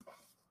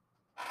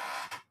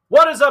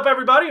What is up,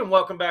 everybody, and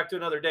welcome back to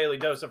another Daily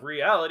Dose of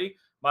Reality.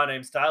 My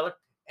name's Tyler.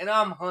 And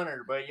I'm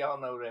Hunter, but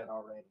y'all know that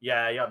already.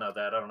 Yeah, y'all know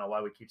that. I don't know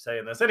why we keep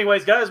saying this.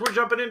 Anyways, guys, we're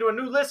jumping into a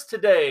new list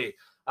today.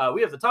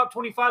 We have the top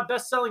 25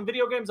 best-selling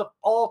video games of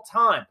all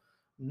time.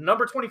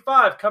 Number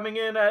 25 coming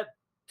in at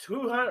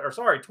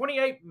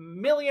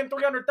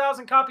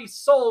 28,300,000 copies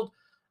sold.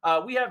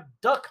 We have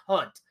Duck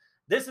Hunt.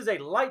 This is a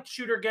light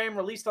shooter game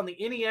released on the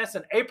NES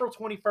on April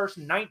 21st,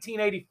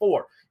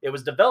 1984. It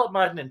was developed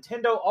by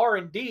Nintendo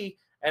R&D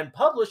and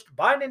published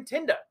by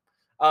Nintendo.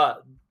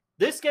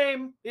 This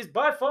game is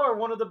by far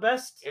one of the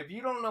best, If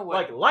you don't know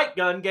what light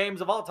gun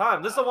games of all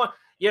time. This is the one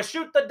you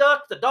shoot the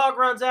duck, the dog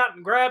runs out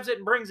and grabs it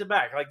and brings it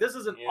back. This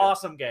is an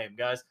awesome game,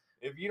 guys.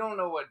 if you don't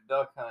know what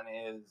Duck Hunt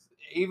is,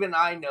 even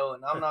I know,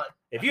 and I'm not.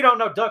 If you don't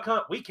know Duck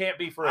Hunt, we can't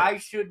be friends. I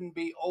shouldn't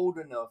be old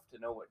enough to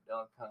know what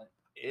Duck Hunt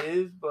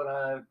is, but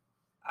I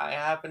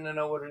happen to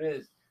know what it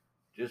is,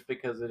 just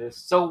because it is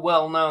so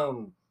well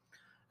known.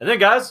 And then,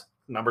 guys,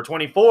 number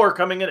 24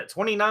 coming in at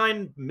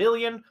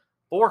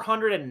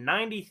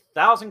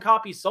 29,490,000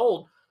 copies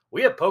sold.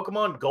 We have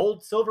Pokemon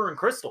Gold, Silver, and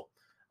Crystal.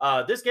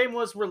 This game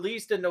was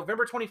released in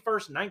November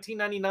 21st,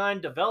 1999,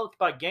 developed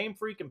by Game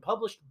Freak and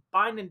published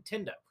by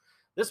Nintendo.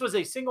 This was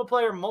a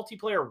single-player,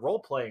 multiplayer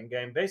role-playing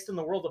game based in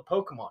the world of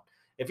Pokemon.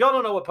 If y'all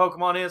don't know what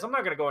Pokemon is, I'm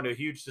not going to go into a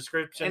huge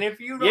description. And if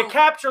you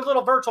capture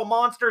little virtual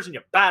monsters and you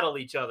battle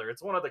each other.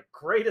 It's one of the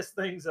greatest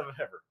things of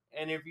ever.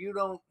 And if you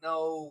don't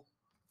know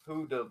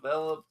who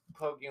developed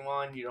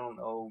Pokemon, you don't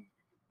know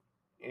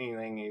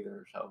anything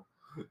either. So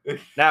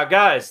now,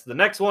 guys, the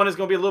next one is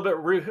going to be a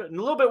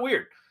little bit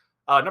weird.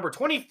 Number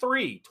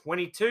 23,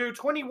 22,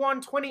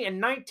 21, 20, and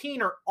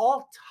 19 are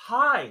all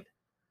tied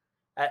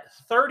at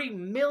 30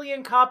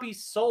 million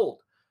copies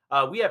sold.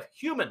 We have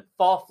Human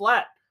Fall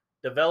Flat,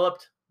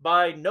 developed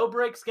by No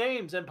Breaks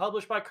Games and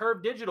published by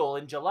Curve Digital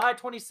in July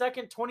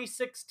 22nd,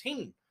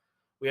 2016.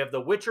 We have The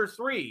Witcher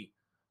 3.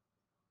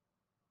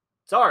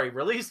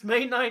 Released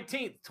May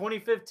 19th,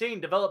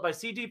 2015, developed by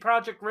CD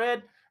Projekt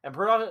Red and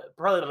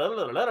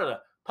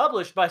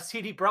published by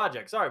CD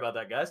Projekt. Sorry about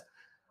that, guys.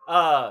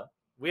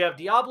 We have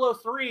Diablo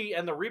 3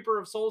 and the Reaper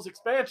of Souls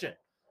expansion.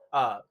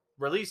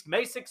 Released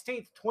May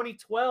 16th,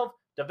 2012,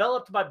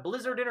 developed by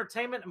Blizzard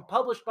Entertainment and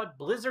published by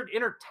Blizzard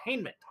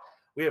Entertainment.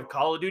 We have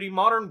Call of Duty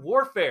Modern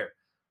Warfare.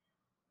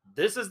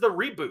 This is the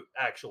reboot,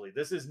 actually.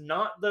 This is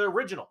not the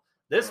original.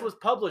 This was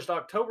released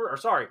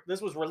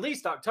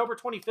October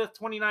 25th,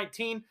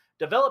 2019,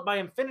 developed by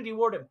Infinity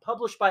Ward and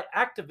published by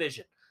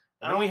Activision.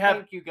 I don't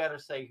think you got to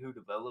say who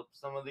developed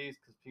some of these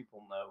because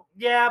people know.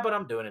 Yeah, but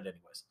I'm doing it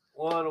anyways.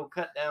 Well, it'll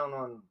cut down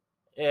on.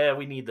 Yeah,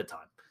 we need the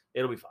time.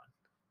 It'll be fine.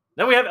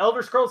 Then we have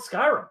Elder Scrolls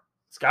Skyrim.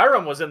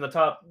 Skyrim was in the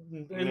top,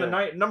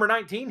 the number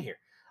 19 here.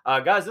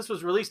 Guys, this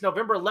was released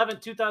November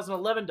 11th,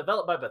 2011,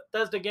 developed by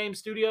Bethesda Game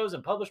Studios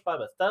and published by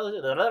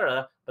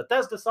Bethesda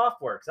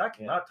Softworks. I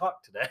cannot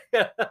talk today.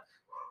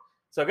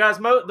 So, guys,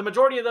 the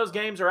majority of those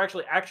games are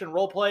actually action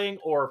role-playing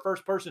or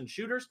first-person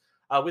shooters,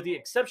 with the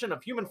exception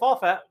of Human Fall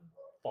Flat,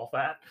 which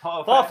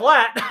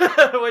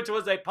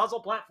was a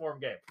puzzle platform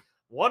game.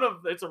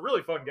 It's a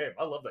really fun game.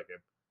 I love that game.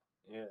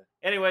 Yeah.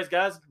 Anyways,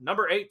 guys,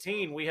 number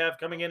 18 we have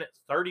coming in at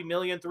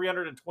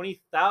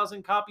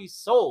 30,320,000 copies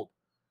sold.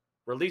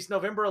 Released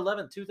November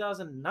 11th,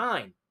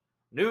 2009.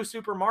 New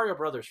Super Mario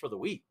Brothers for the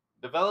Wii.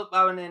 Developed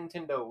by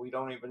Nintendo. We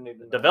don't even need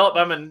to know. Developed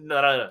by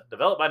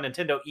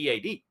Nintendo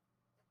EAD.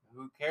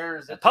 Who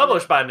cares? It's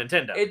published by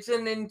Nintendo. It's a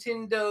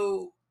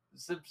Nintendo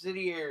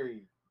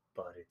subsidiary.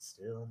 But it's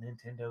still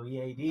Nintendo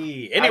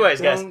EAD.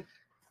 Anyways, guys,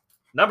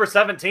 number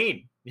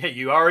 17. Yeah,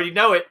 you already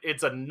know it.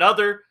 It's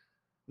another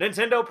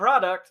Nintendo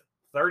product.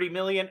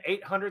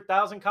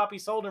 30,800,000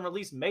 copies sold and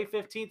released May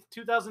 15th,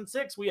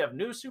 2006. We have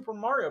New Super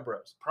Mario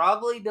Bros.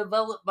 Probably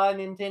developed by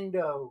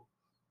Nintendo.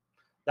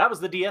 That was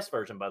the DS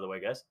version, by the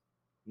way, guys.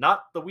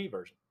 Not the Wii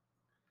version.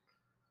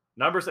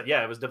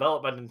 It was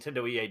developed by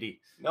Nintendo EAD.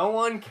 No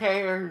one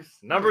cares.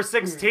 Number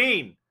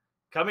 16,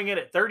 coming in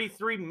at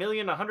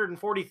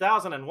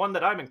 33,140,000, and one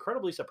that I'm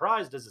incredibly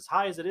surprised is as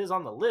high as it is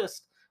on the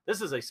list.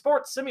 This is a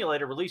sports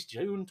simulator released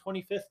June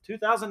 25th,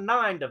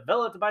 2009,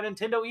 developed by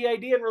Nintendo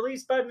EAD and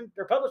published by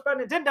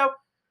Nintendo.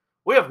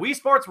 We have Wii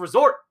Sports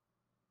Resort.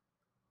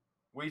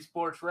 Wii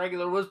Sports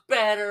Regular was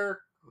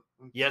better.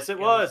 Yes, it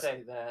was.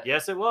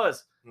 Yes, it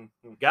was.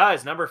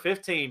 Guys, number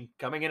 15,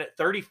 coming in at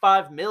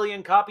 35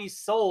 million copies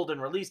sold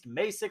and released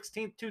May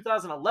 16th,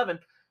 2011,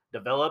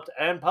 developed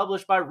and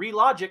published by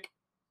Relogic.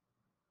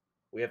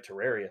 We have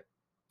Terraria.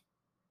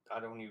 I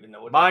don't even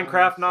know what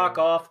Minecraft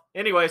knockoff.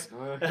 Anyways,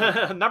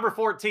 number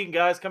 14,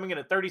 guys, coming in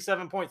at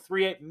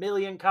 37.38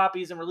 million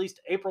copies and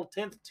released April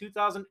 10th,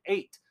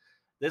 2008.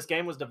 This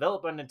game was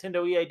developed by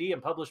Nintendo EAD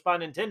and published by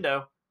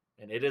Nintendo,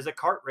 and it is a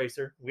kart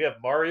racer. We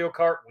have Mario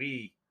Kart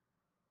Wii.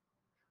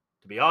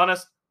 To be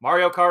honest,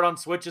 Mario Kart on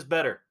Switch is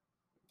better.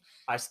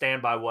 I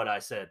stand by what I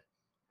said.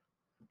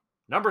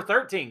 Number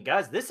 13,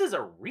 guys, this is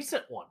a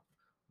recent one.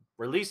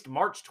 Released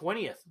March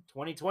 20th,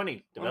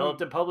 2020.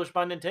 Developed and published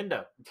by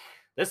Nintendo.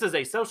 This is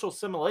a social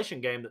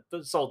simulation game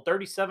that sold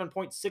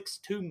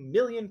 37.62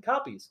 million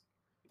copies.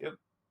 Yep.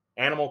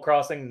 Animal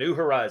Crossing New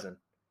Horizon.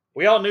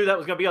 We all knew that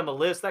was going to be on the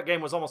list. That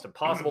game was almost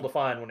impossible to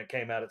find when it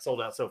came out. It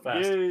sold out so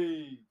fast.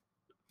 Yay.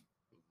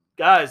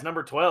 Guys,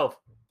 number 12.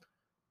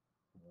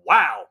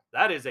 Wow,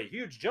 that is a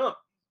huge jump.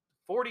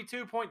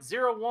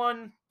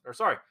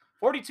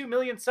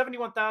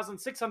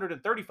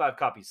 42,071,635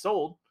 copies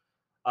sold.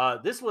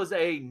 This was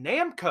a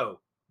Namco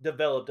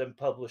developed and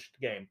published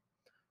game.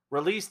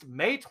 Released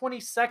May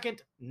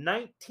 22nd,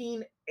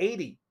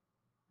 1980.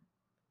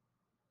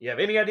 You have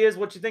any ideas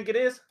what you think it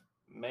is?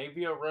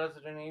 Maybe a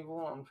Resident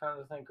Evil. I'm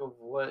trying to think of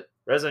what.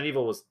 Resident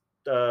Evil was,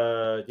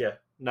 yeah.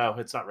 No,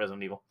 it's not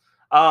Resident Evil.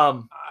 I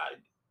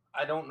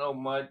don't know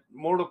much.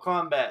 Mortal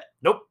Kombat.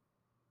 Nope.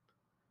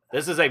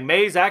 This is a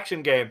maze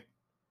action game.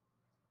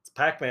 It's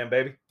Pac-Man,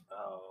 baby.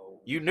 Oh.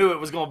 You knew it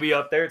was going to be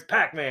up there. It's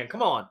Pac-Man.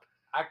 Come on.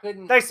 I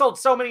couldn't. They sold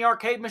so many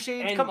arcade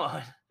machines. And Come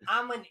on.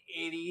 I'm an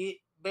idiot.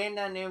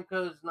 Bandai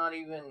Namco is not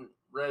even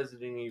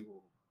Resident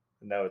Evil.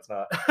 No, it's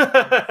not.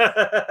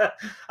 I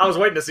was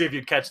waiting to see if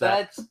you'd catch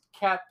that. That's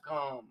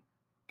Capcom.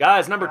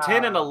 Guys, number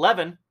 10 and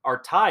 11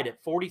 are tied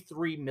at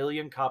 43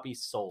 million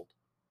copies sold.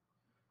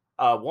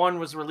 One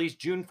was released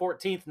June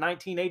 14th,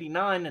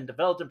 1989 and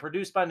developed and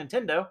produced by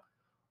Nintendo.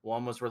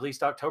 One was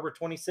released October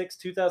 26,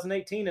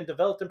 2018 and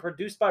developed and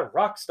produced by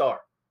Rockstar.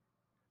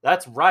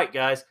 That's right,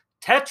 guys.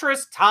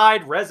 Tetris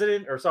tied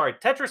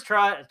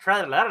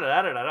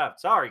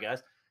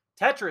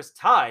Tetris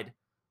tied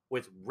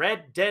with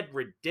Red Dead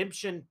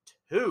Redemption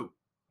 2.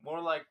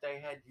 More like they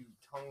had you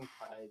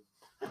tongue-tied.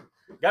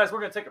 Guys, we're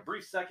going to take a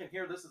brief second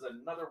here. This is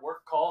another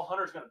work call.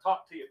 Hunter's going to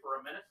talk to you for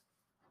a minute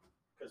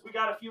because we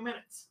got a few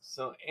minutes.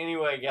 So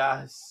anyway,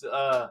 guys,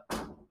 I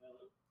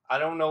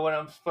don't know what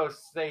I'm supposed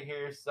to say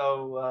here.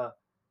 So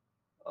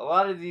a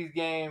lot of these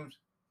games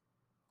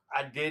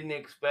I didn't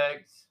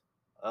expect.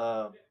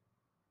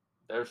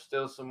 There's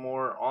still some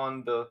more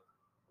on the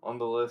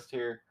list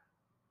here.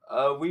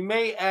 We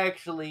may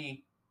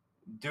actually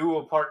do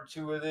a part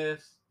 2 of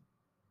this.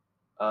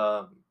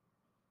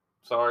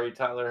 Sorry,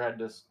 Tyler had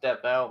to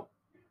step out.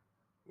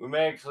 We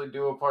may actually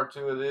do a part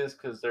 2 of this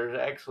because there's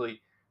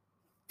actually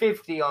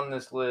 50 on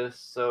this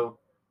list, so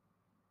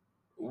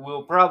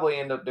we'll probably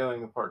end up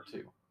doing a part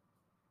 2.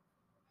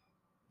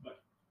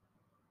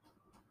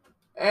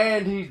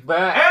 And he's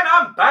back. And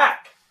I'm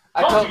back.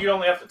 I told you you'd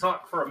only have to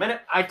talk for a minute.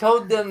 I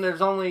told them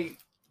there's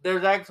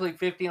actually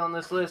 50 on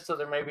this list, so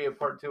there may be a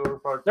part 2 or a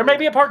part 3. There may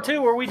be a part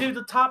 2 where we do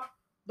the top,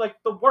 like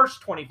the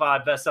worst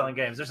 25 best-selling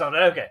games or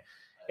something. Okay.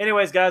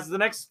 Anyways, guys, the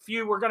next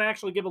few we're going to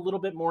actually give a little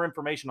bit more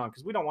information on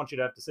because we don't want you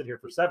to have to sit here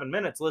for 7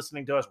 minutes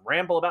listening to us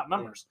ramble about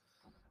numbers.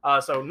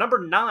 So number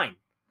 9,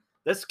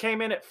 this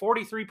came in at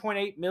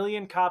 43.8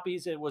 million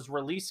copies. It was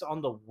released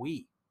on the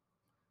Wii.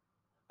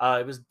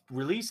 It was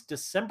released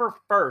December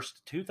 1st,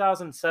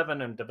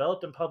 2007 and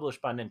developed and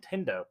published by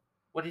Nintendo.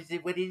 What is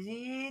it?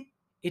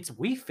 It's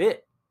Wii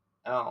Fit.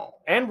 Oh.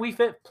 And Wii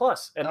Fit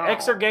Plus, an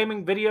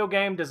exergaming video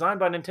game designed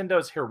by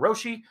Nintendo's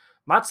Hiroshi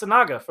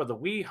Matsunaga for the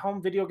Wii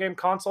home video game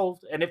console,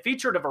 and it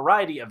featured a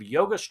variety of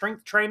yoga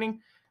strength training,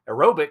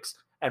 aerobics,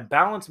 and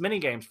balance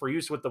minigames for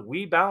use with the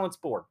Wii Balance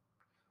Board.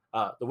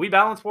 The Wii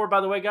Balance Board, by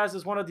the way, guys,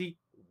 is one of the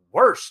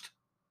worst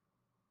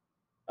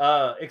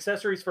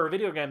accessories for a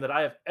video game that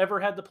I have ever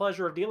had the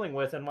pleasure of dealing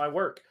with in my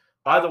work.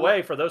 By the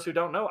way, for those who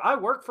don't know, I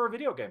work for a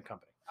video game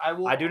company.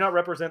 I do not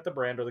represent the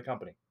brand or the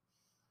company.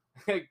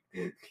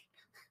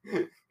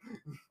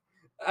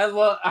 I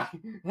love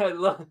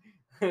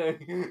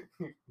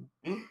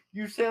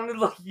you sounded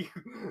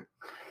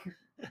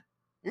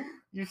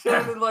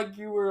like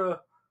you were a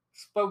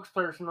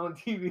spokesperson on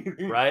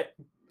TV. Right?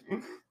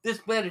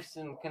 This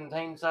medicine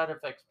contains side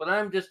effects, but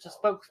I'm just a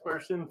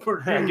spokesperson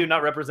for I do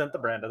not represent the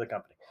brand of the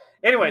company.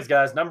 Anyways,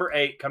 guys, number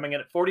 8 coming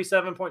in at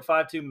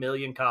 47.52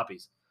 million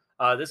copies.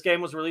 This game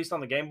was released on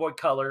the Game Boy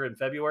Color in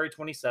February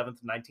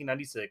 27th,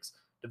 1996,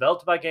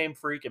 developed by Game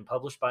Freak and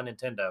published by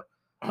Nintendo.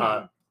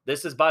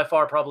 This is by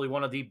far probably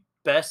one of the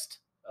best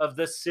of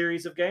this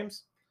series of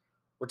games.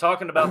 We're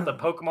talking about the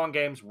Pokemon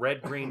games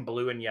Red, Green,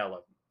 Blue, and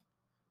Yellow.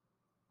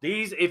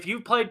 These, if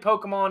you played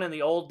Pokemon in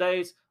the old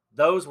days,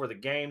 those were the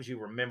games you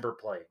remember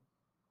playing.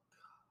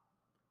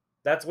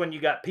 That's when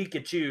you got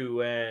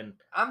Pikachu and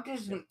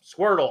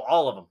Squirtle,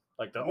 all of them.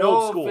 Like the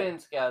old school. No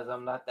offense, guys.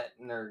 I'm not that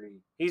nerdy.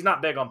 He's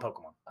not big on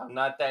Pokemon. I'm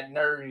not that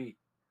nerdy.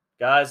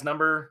 Guys,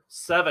 number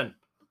 7.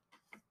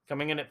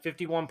 Coming in at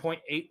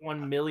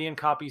 51.81 million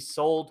copies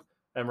sold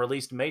and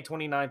released May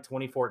 29,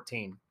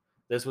 2014.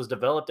 This was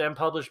developed and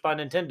published by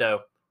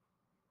Nintendo.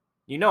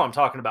 You know I'm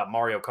talking about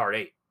Mario Kart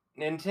 8.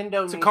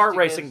 Nintendo It's a kart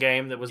racing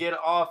game that was get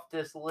off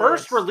this list.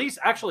 First release,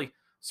 actually,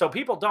 so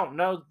people don't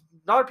know,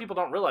 a lot of people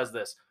don't realize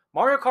this.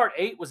 Mario Kart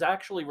 8 was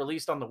actually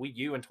released on the Wii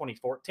U in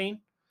 2014.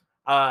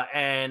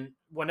 And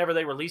whenever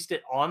they released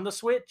it on the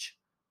Switch,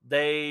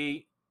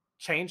 they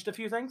changed a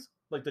few things.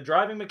 Like the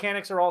driving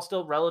mechanics are all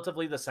still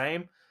relatively the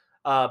same.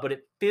 But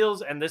it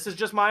feels, and this is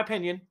just my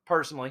opinion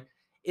personally,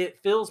 it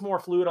feels more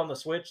fluid on the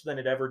Switch than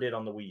it ever did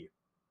on the Wii U.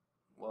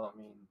 Well, I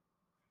mean,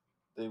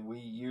 the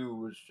Wii U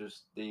was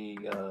just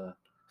the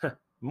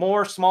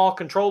more small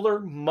controller,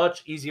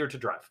 much easier to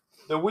drive.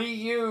 The Wii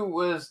U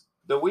was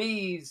the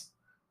Wii's.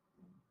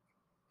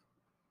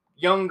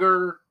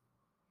 younger,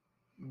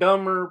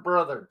 dumber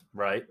brother.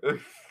 Right.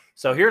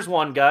 So here's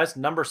one, guys.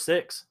 Number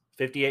 6,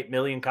 58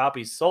 million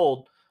copies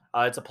sold.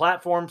 It's a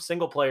platform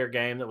single-player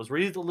game that was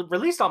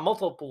released on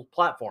multiple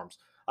platforms,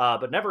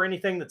 but never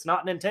anything that's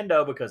not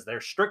Nintendo because they're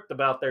strict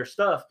about their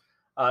stuff.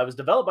 It was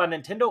developed by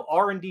Nintendo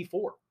R&D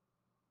 4.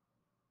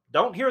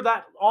 Don't hear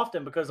that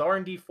often because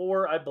R&D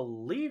 4, I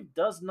believe,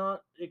 does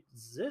not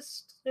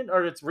exist,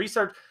 or it's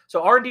research.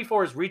 So R&D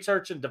 4 is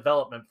research and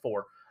development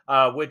 4,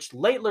 which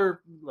lately.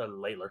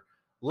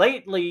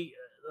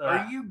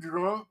 Are you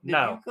drunk? Did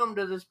no. you come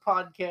to this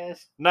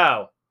podcast?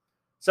 No.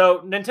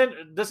 So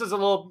Nintendo, this is a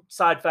little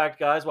side fact,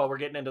 guys, while we're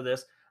getting into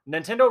this.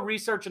 Nintendo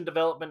Research and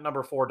Development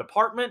number 4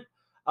 Department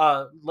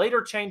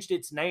later changed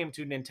its name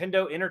to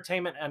Nintendo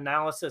Entertainment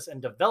Analysis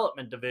and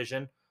Development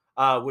Division,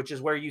 which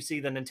is where you see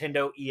the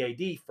Nintendo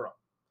EAD from.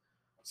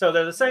 So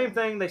they're the same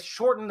thing. They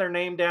shortened their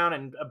name down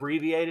and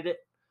abbreviated it,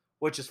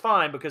 which is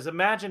fine because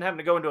imagine having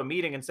to go into a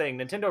meeting and saying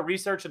Nintendo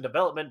Research and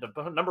Development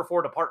number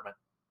 4 Department.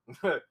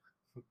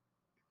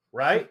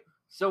 Right?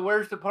 So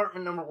where's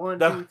department number 1,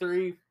 2,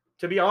 3?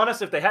 To be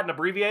honest, if they hadn't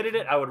abbreviated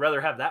it, I would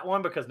rather have that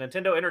one because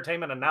Nintendo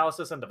Entertainment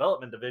Analysis and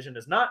Development Division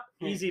is not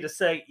easy to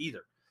say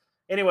either.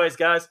 Anyways,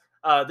 guys,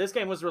 this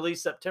game was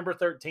released September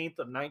 13th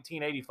of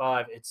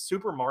 1985. It's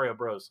Super Mario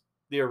Bros.,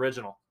 the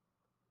original.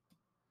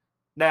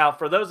 Now,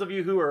 for those of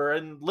you who are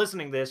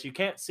listening to this, you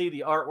can't see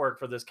the artwork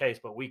for this case,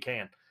 but we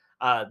can.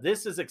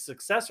 This is a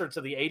successor to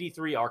the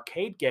 83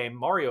 arcade game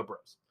Mario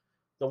Bros.,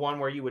 the one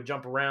where you would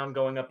jump around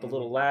going up the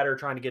little ladder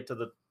trying to get to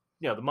the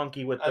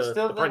monkey with the princess. I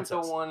still think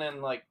the one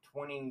in like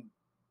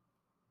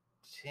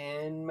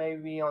 2010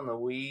 maybe on the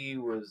Wii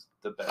was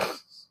the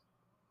best.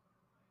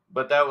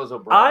 But that was a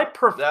Brawl. I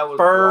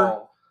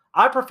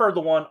prefer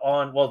the one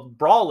on, well,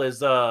 Brawl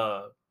is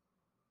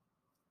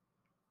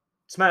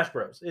Smash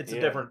Bros. It's a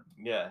different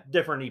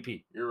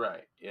EP. You're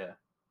right. Yeah.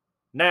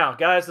 Now,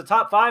 guys, the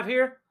top 5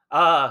 here.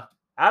 Out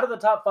of the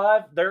top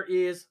 5, there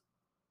is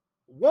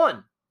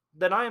one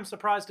that I am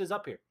surprised is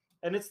up here,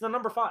 and it's the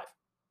number 5.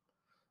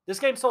 This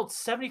game sold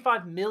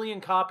 75 million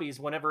copies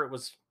whenever it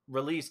was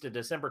released in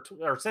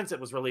since it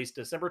was released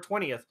December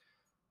 20th,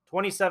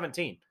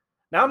 2017.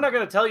 Now, I'm not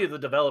going to tell you the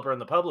developer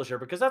and the publisher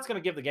because that's going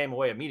to give the game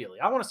away immediately.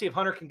 I want to see if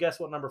Hunter can guess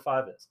what number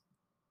 5 is.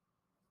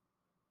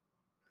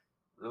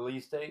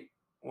 Release date?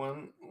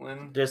 When?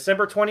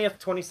 December 20th,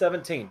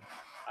 2017.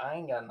 I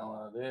ain't got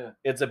no idea.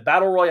 It's a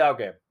battle royale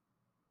game.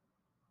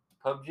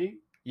 PUBG?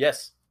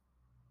 Yes.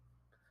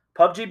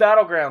 PUBG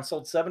Battlegrounds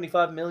sold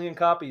 75 million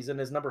copies and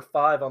is number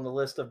 5 on the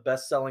list of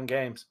best-selling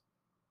games.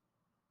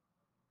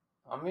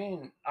 I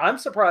mean, I'm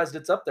surprised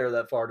it's up there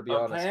that far, to be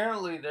honest.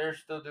 Apparently, they're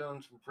still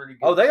doing some pretty good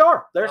Oh, they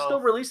are. They're still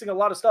releasing a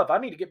lot of stuff. I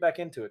need to get back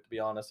into it, to be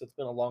honest. It's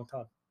been a long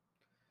time.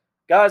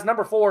 Guys,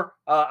 number 4.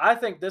 I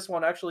think this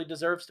one actually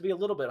deserves to be a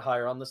little bit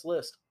higher on this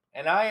list.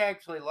 And I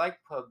actually like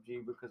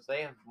PUBG because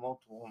they have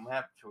multiple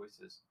map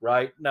choices.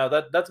 Right. No,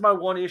 that's my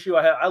one issue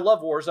I have. I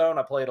love Warzone.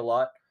 I play it a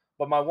lot.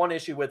 But my one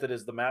issue with it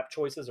is the map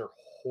choices are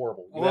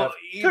horrible. You have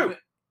 2,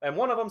 and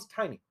one of them's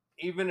tiny.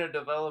 Even a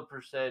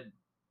developer said,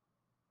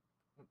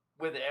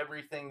 with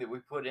everything that we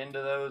put into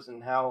those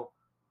and how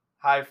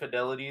high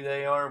fidelity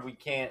they are, we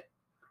can't,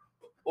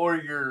 or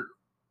your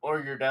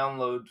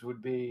downloads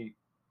would be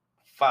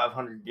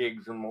 500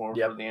 gigs or more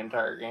for the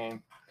entire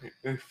game.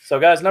 So,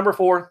 guys, number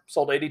 4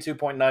 sold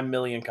 82.9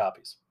 million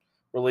copies.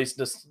 Released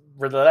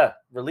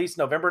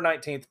November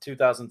 19th,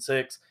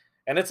 2006.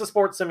 And it's a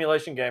sports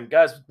simulation game.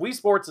 Guys, Wii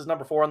Sports is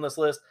number 4 on this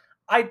list.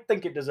 I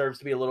think it deserves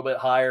to be a little bit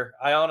higher.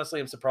 I honestly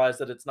am surprised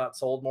that it's not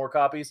sold more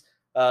copies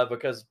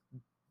because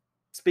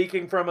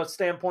speaking from a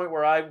standpoint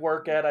where I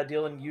work at, I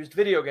deal in used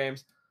video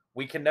games,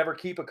 we can never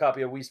keep a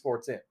copy of Wii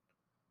Sports in. It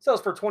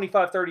sells for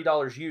 $25,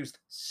 $30 used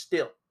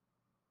still.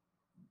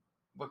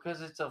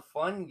 Because it's a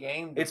fun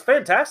game. It's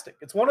fantastic.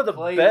 It's one of the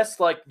best,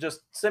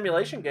 just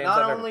simulation games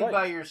I've ever played. Not only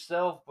by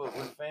yourself, but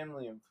with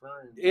family and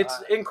friends.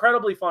 It's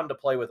incredibly fun to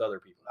play with other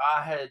people.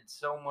 I had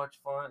so much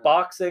fun.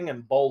 Boxing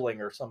and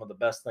bowling are some of the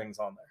best things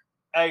on there.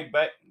 Hey,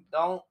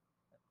 don't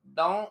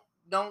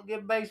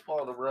give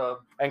baseball the rub.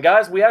 And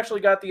guys, we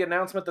actually got the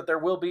announcement that there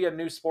will be a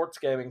new sports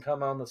gaming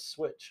come on the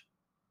Switch.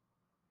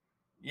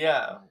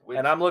 Yeah.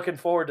 And I'm looking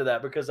forward to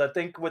that because I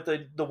think with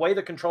the way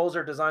the controls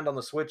are designed on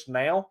the Switch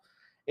now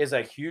is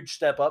a huge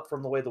step up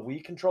from the way the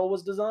Wii control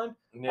was designed.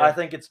 Yeah. I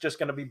think it's just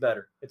going to be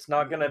better. It's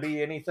not going to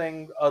be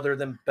anything other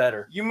than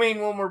better. You mean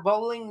when we're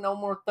bowling, no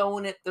more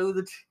throwing it through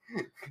the...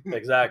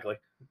 Exactly.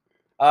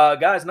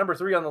 Guys, number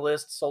 3 on the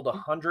list sold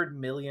 100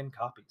 million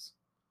copies.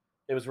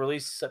 It was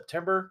released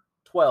September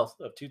 12th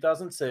of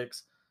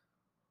 2006.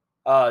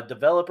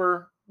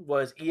 Developer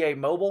was EA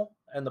Mobile,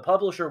 and the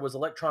publisher was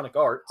Electronic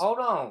Arts. Hold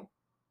on.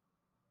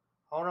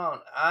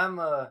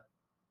 I'm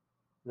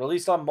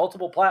released on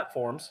multiple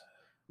platforms.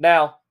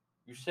 Now,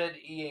 you said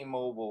EA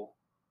Mobile.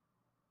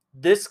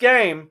 This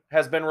game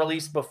has been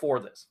released before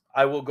this.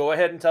 I will go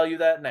ahead and tell you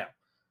that now.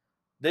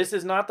 This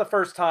is not the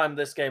first time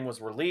this game was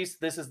released.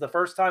 This is the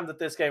first time that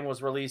this game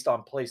was released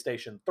on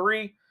PlayStation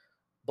 3,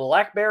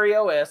 BlackBerry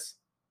OS,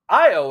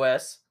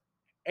 iOS,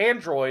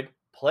 Android,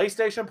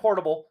 PlayStation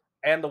Portable,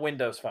 and the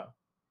Windows Phone.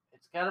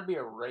 got to be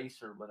a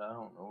racer, but I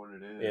don't know what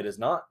it is. It is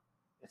not.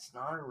 It's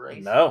not a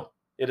racer. No,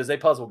 it is a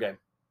puzzle game.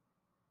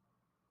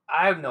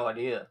 I have no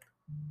idea.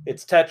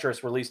 It's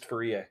Tetris released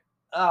for EA.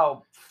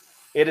 Oh.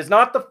 It is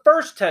not the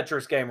first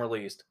Tetris game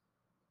released.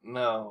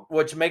 No.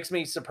 Which makes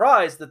me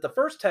surprised that the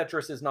first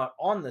Tetris is not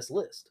on this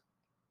list.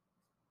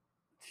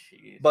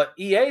 Jeez. But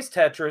EA's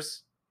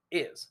Tetris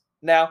is.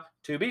 Now,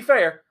 to be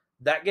fair,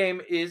 that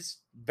game is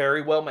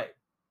very well made.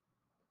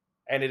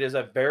 And it is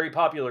a very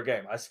popular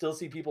game. I still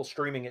see people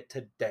streaming it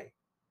today.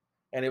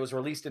 And it was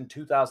released in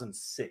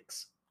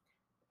 2006.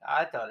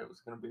 I thought it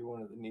was going to be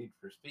one of the Need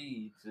for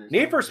Speeds.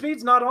 Need for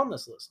Speed's not on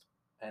this list.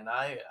 And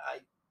I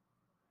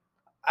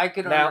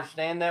can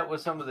understand that with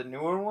some of the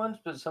newer ones,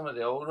 but some of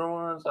the older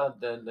ones,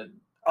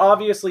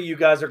 obviously, you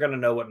guys are going to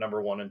know what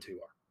number 1 and 2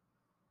 are.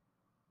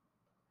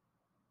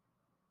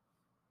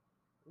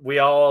 We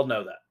all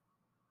know that.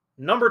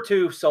 Number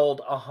 2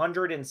 sold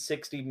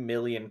 160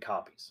 million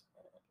copies.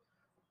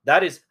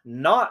 That is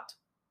not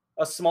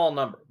a small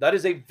number. That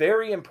is a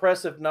very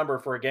impressive number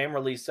for a game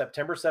released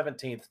September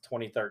 17th,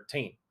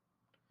 2013.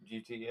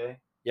 GTA?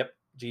 Yep.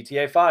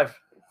 GTA 5.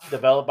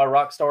 Developed by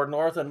Rockstar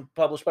North and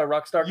published by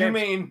Rockstar Games. You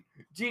mean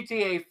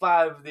GTA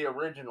 5, the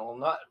original,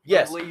 not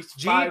yes, release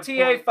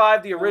GTA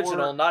 5, the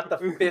original, not the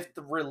 5th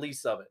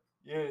release of it.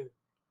 Yeah.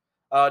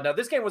 Now,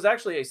 this game was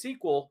actually a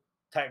sequel,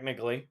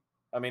 technically.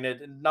 I mean,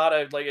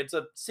 it's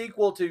a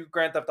sequel to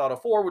Grand Theft Auto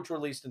 4, which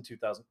released in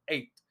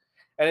 2008.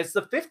 And it's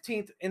the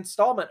 15th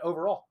installment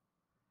overall.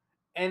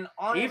 And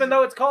honestly, even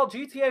though it's called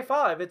GTA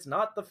 5, it's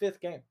not the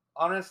 5th game.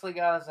 Honestly,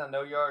 guys, I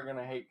know you are going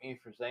to hate me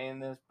for saying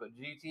this, but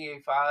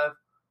GTA 5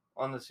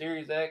 on the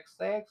Series X,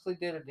 they actually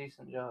did a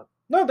decent job.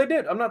 No, they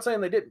did. I'm not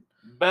saying they didn't.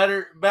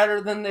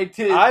 Better than they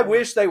did. I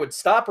wish they would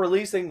stop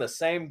releasing the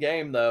same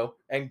game, though,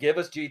 and give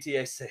us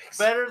GTA 6.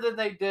 Better than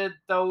they did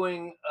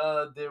throwing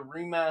the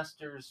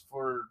remasters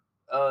for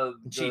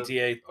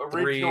GTA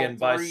 3 and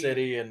Vice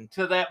City. And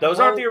to that those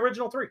aren't the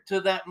original 3.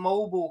 To that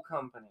mobile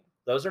company.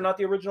 Those are not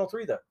the original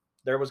 3, though.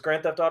 There was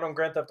Grand Theft Auto and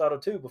Grand Theft Auto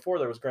 2 before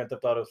there was Grand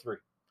Theft Auto 3.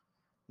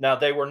 Now,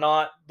 they were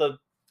not the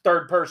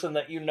third person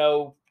that you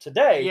know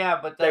today. Yeah,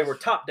 but they were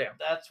top down.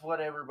 That's what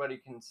everybody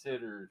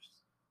considers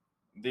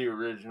the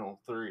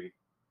original 3.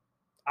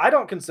 I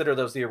don't consider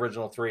those the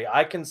original 3.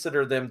 I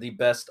consider them the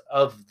best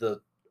of the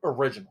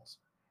originals.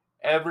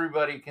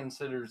 Everybody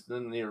considers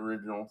them the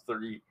original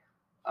 3.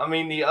 I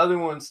mean, the other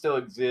ones still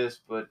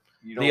exist, but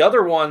the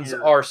other ones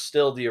are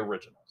still the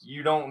originals.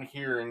 You don't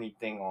hear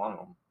anything on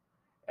them.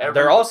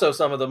 They're also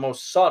some of the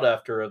most sought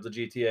after of the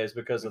GTAs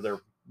because of their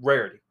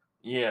rarity.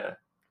 Yeah.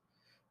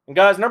 And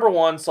guys, number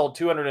 1 sold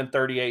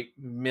 238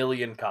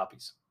 million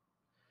copies.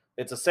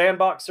 It's a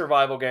sandbox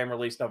survival game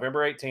released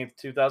November 18th,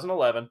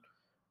 2011.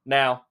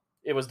 Now,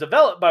 it was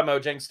developed by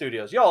Mojang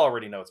Studios. Y'all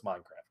already know it's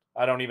Minecraft.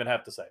 I don't even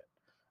have to say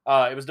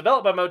it. It was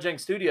developed by Mojang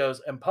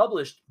Studios and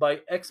published by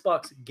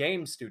Xbox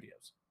Game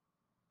Studios.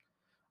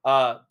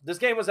 This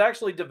game was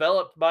actually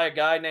developed by a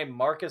guy named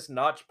Marcus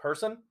Notch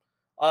Persson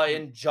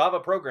in Java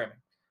programming.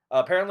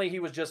 Apparently, he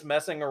was just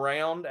messing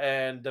around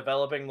and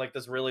developing like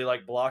this really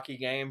like blocky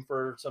game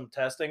for some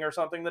testing or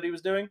something that he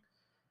was doing.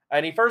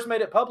 And he first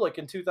made it public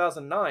in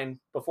 2009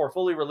 before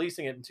fully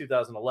releasing it in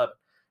 2011.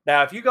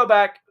 Now, if you go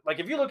back, like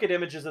if you look at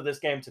images of this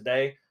game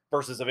today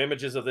versus of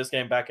images of this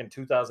game back in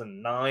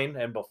 2009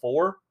 and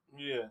before,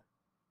 yeah,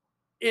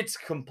 it's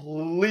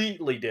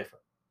completely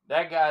different.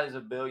 That guy is a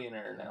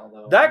billionaire now,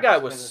 though. That guy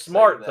was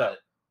smart, though.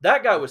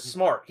 That guy was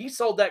smart. He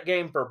sold that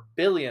game for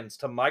billions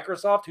to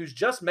Microsoft, who's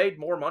just made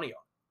more money on it.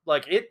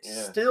 Like, it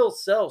still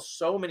sells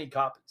so many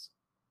copies.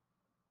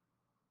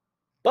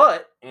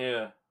 But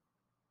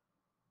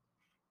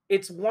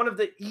it's one of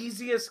the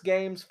easiest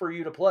games for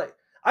you to play.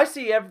 I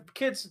see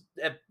kids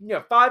at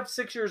 5,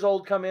 6 years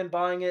old come in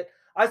buying it.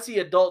 I see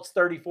adults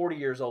 30, 40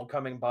 years old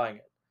coming buying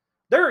it.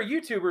 There are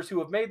YouTubers who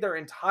have made their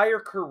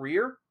entire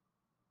career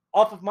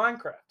off of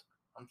Minecraft.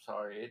 I'm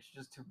sorry, it's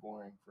just too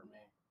boring for me.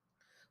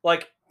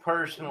 Like,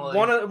 personally,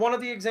 one of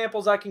the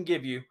examples I can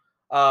give you,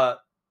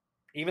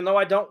 even though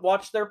I don't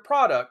watch their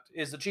product,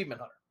 is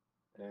Achievement Hunter.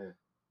 Yeah.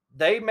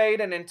 They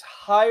made an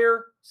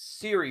entire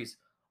series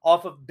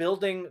off of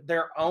building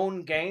their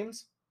own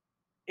games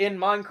in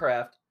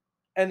Minecraft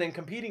and then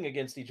competing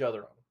against each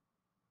other on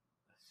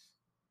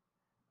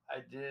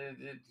them.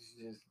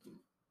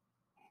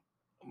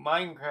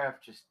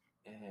 Minecraft just...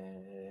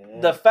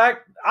 The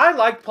fact... I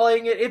like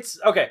playing it. It's...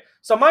 Okay,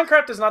 so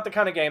Minecraft is not the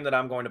kind of game that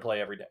I'm going to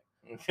play every day.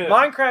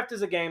 Minecraft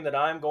is a game that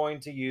I'm going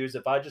to use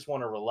if I just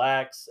want to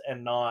relax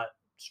and not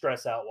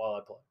stress out while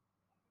I play.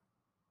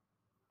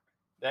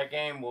 That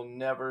game will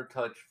never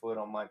touch foot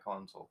on my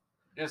console.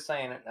 Just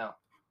saying it now.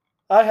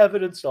 I have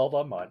it installed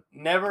on mine.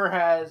 Never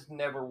has,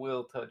 never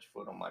will touch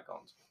foot on my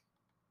console.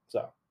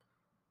 So,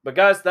 but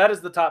guys, that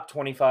is the top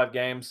 25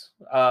 games,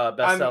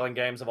 best-selling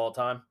games of all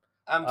time.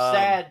 I'm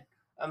sad.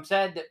 I'm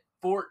sad that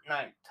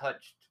Fortnite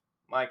touched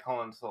my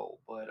console,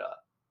 but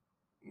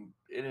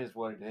it is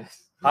what it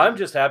is. I'm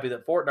just happy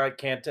that Fortnite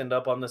can't end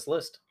up on this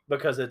list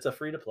because it's a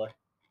free-to-play.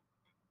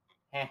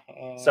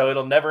 So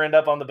it'll never end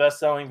up on the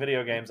best-selling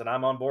video games, and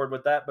I'm on board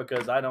with that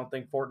because I don't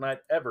think Fortnite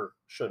ever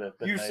should have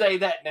been You made. say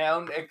that now,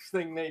 next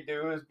thing they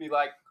do is be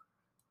like,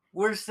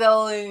 we're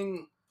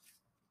selling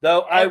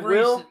Though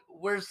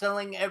we're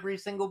selling every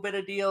single bit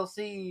of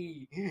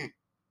DLC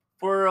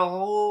for a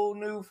whole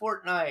new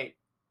Fortnite.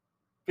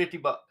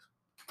 $50.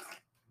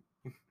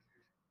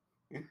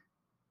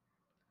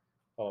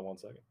 Hold on one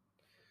second.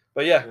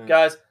 But yeah,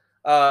 guys,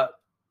 I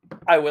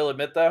will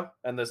admit though,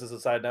 and this is a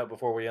side note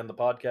before we end the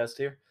podcast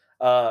here,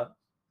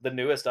 the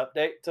newest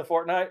update to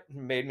Fortnite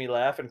made me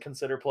laugh and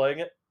consider playing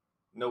it.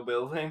 No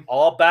building.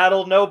 All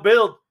battle, no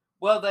build.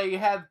 Well, they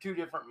have 2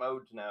 different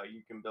modes now.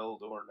 You can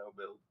build or no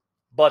build.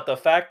 But the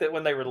fact that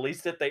when they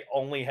released it, they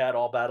only had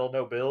all battle,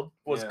 no build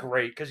was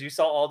great because you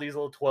saw all these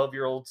little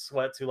 12-year-old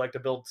sweats who like to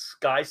build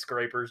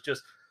skyscrapers.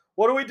 Just,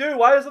 what do we do?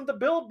 Why isn't the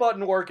build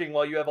button working?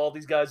 While you have all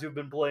these guys who've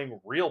been playing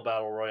real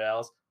battle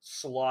royales,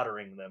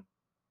 slaughtering them.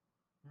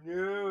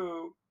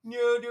 No,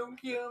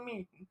 don't kill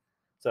me.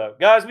 So,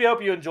 guys, we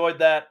hope you enjoyed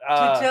that.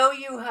 To tell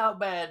you how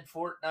bad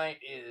Fortnite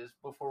is,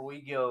 before we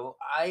go,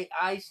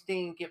 I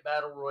stink at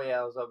battle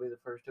royales. I'll be the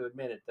first to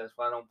admit it. That's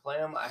why I don't play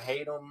them. I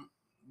hate them.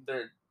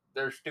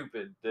 They're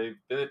stupid. They've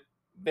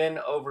been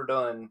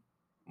overdone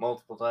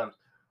multiple times.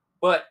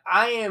 But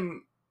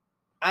I'm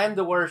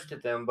the worst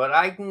at them. But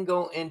I can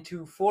go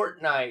into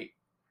Fortnite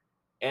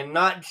and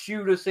not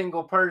shoot a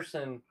single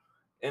person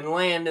and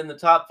land in the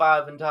top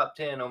 5 and top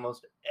 10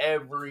 almost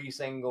every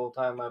single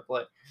time I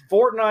play.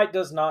 Fortnite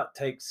does not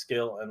take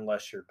skill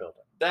unless you're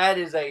building. That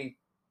is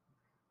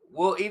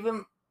well,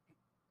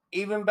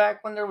 even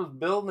back when there was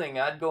building,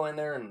 I'd go in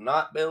there and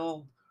not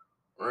build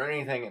or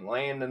anything and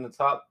land in the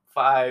top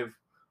 5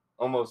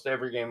 almost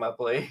every game I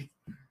played.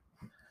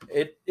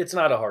 It's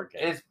not a hard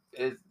game.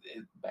 It's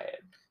bad.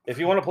 If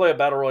you want to play a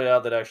battle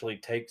royale that actually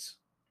takes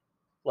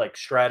like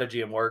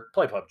strategy and work,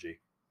 play PUBG.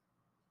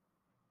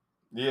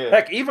 Yeah.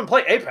 Heck, even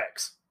play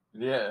Apex.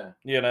 Yeah.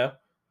 You know?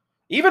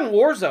 Even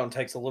Warzone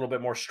takes a little bit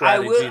more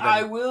strategy.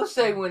 I will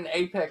say when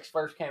Apex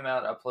first came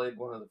out, I played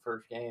one of the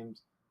first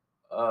games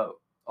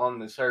on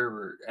the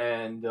server,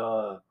 and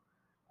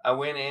I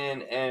went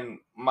in and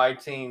my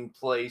team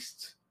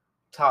placed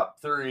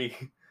top 3.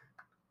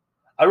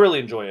 I really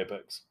enjoy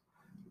Apex.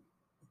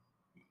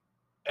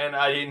 And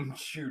I didn't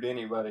shoot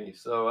anybody.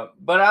 So,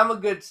 but I'm a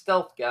good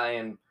stealth guy,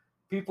 and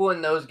people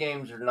in those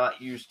games are not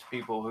used to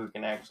people who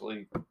can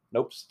actually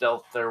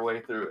stealth their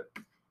way through it.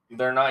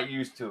 They're not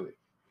used to it.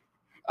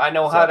 I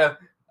know how to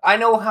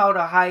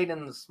hide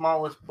in the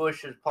smallest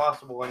bushes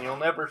possible, and you'll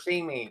never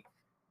see me.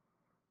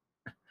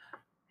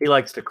 He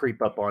likes to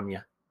creep up on you.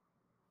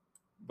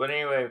 But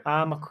anyway,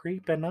 I'm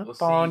creeping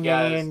up on you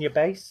in your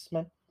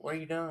basement. What are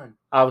you doing?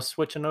 I was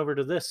switching over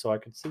to this so I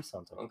could see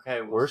something.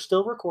 Okay, we're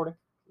still recording.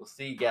 We'll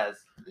see you guys.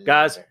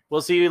 Guys,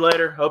 we'll see you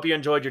later. Hope you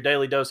enjoyed your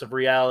daily dose of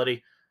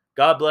reality.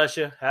 God bless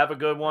you. Have a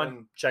good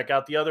one. Check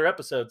out the other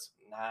episodes.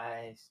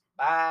 Nice.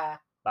 Bye.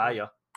 Bye, y'all.